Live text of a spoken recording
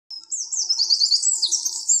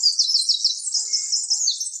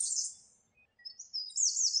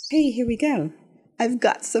Hey, here we go. I've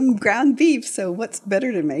got some ground beef, so what's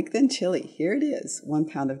better to make than chili? Here it is. 1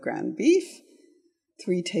 pound of ground beef,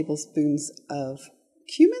 3 tablespoons of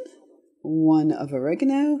cumin, 1 of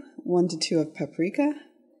oregano, 1 to 2 of paprika,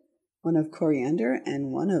 1 of coriander,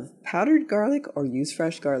 and 1 of powdered garlic or use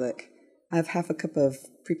fresh garlic. I have half a cup of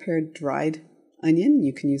prepared dried onion.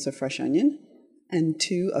 You can use a fresh onion. And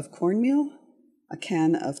 2 of cornmeal, a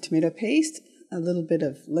can of tomato paste, a little bit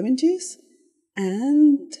of lemon juice,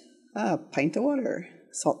 and a pint of water,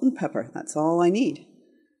 salt and pepper. That's all I need.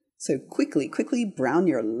 So quickly brown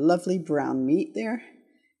your lovely brown meat there.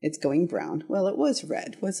 It's going brown. Well, it was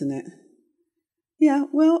red, wasn't it? Yeah,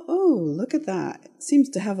 well, oh, look at that. It seems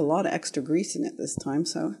to have a lot of extra grease in it this time,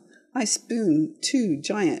 so I spoon 2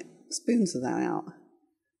 giant spoons of that out.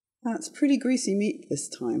 That's pretty greasy meat this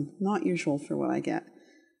time, not usual for what I get.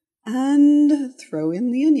 And throw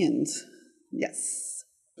in the onions. Yes,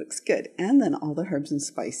 looks good. And then all the herbs and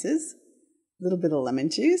spices. A little bit of lemon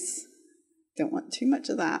juice. Don't want too much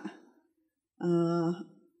of that.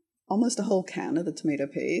 Almost a whole can of the tomato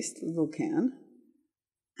paste, a little can.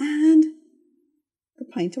 And a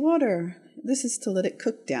pint of water. This is to let it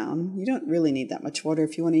cook down. You don't really need that much water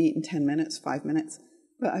if you want to eat in 10 minutes, 5 minutes.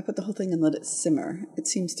 But I put the whole thing and let it simmer. It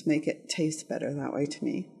seems to make it taste better that way to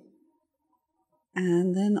me.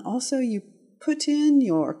 And then also you put in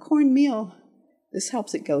your cornmeal. This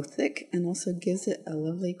helps it go thick and also gives it a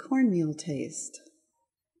lovely cornmeal taste.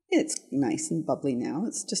 It's nice and bubbly now.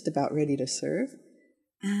 It's just about ready to serve.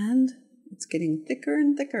 And it's getting thicker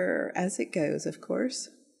and thicker as it goes, of course.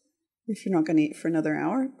 If you're not going to eat for another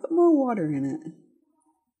hour, put more water in it.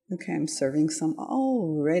 Okay, I'm serving some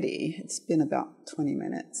already. It's been about 20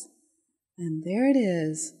 minutes. And there it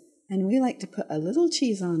is. And we like to put a little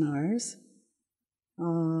cheese on ours.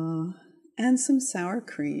 And some sour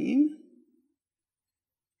cream.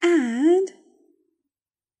 And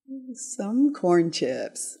some corn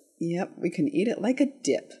chips. Yep, we can eat it like a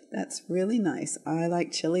dip. That's really nice. I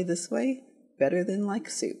like chili this way better than like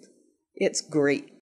soup. It's great.